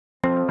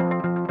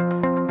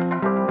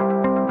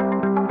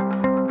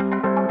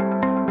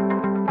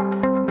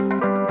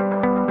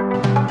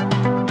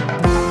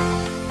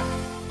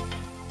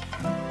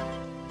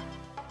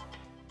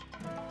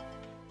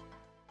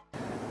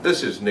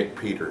This is Nick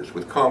Peters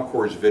with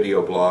Comcor's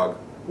video blog,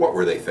 What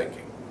Were They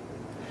Thinking?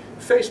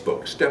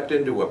 Facebook stepped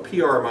into a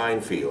PR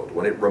minefield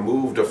when it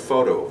removed a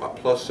photo of a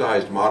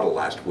plus-sized model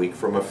last week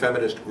from a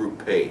feminist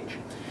group page.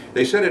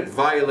 They said it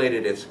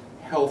violated its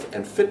health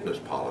and fitness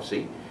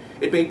policy.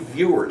 It made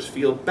viewers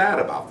feel bad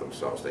about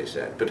themselves, they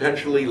said,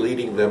 potentially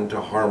leading them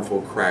to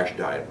harmful crash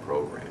diet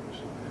programs.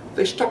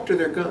 They stuck to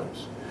their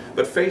guns,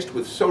 but faced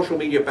with social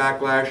media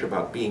backlash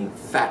about being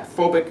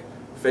fat-phobic,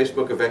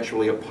 Facebook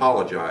eventually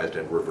apologized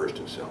and reversed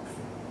itself.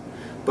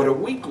 But a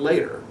week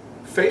later,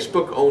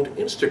 Facebook-owned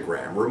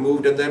Instagram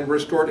removed and then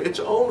restored its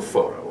own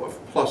photo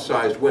of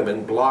plus-sized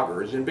women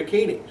bloggers in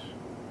bikinis.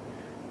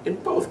 In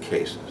both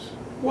cases,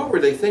 what were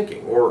they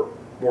thinking, or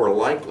more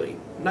likely,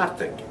 not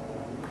thinking?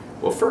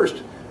 Well,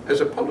 first,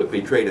 as a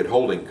publicly traded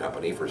holding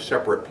company for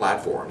separate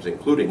platforms,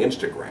 including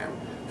Instagram,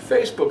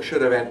 Facebook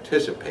should have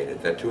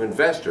anticipated that to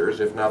investors,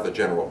 if not the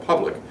general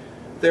public,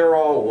 they're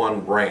all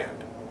one brand.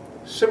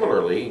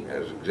 Similarly,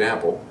 as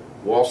example,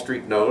 Wall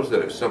Street knows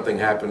that if something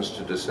happens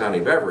to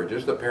Dasani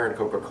Beverages, the parent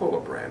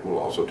Coca-Cola brand will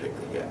also take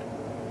the hit.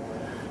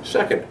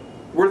 Second,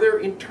 were there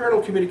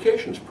internal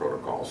communications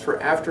protocols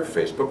for after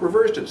Facebook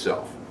reversed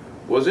itself?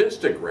 Was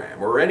Instagram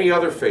or any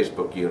other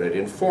Facebook unit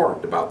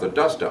informed about the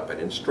dust-up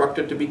and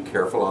instructed to be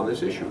careful on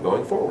this issue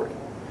going forward?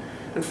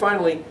 And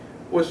finally,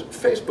 was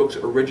Facebook's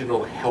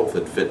original health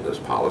and fitness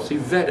policy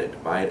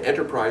vetted by an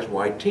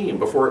enterprise-wide team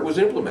before it was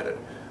implemented,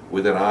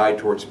 with an eye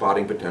toward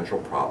spotting potential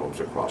problems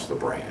across the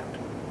brand?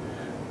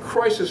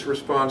 Crisis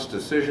response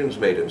decisions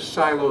made in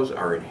silos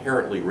are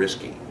inherently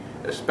risky,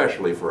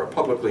 especially for a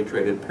publicly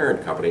traded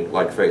parent company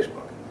like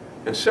Facebook.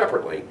 And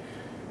separately,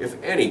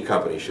 if any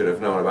company should have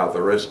known about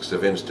the risks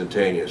of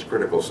instantaneous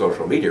critical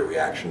social media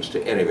reactions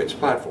to any of its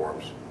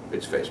platforms,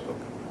 it's Facebook.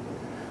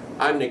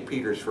 I'm Nick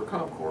Peters for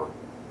Comcor.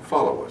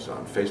 Follow us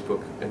on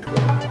Facebook and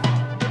Twitter.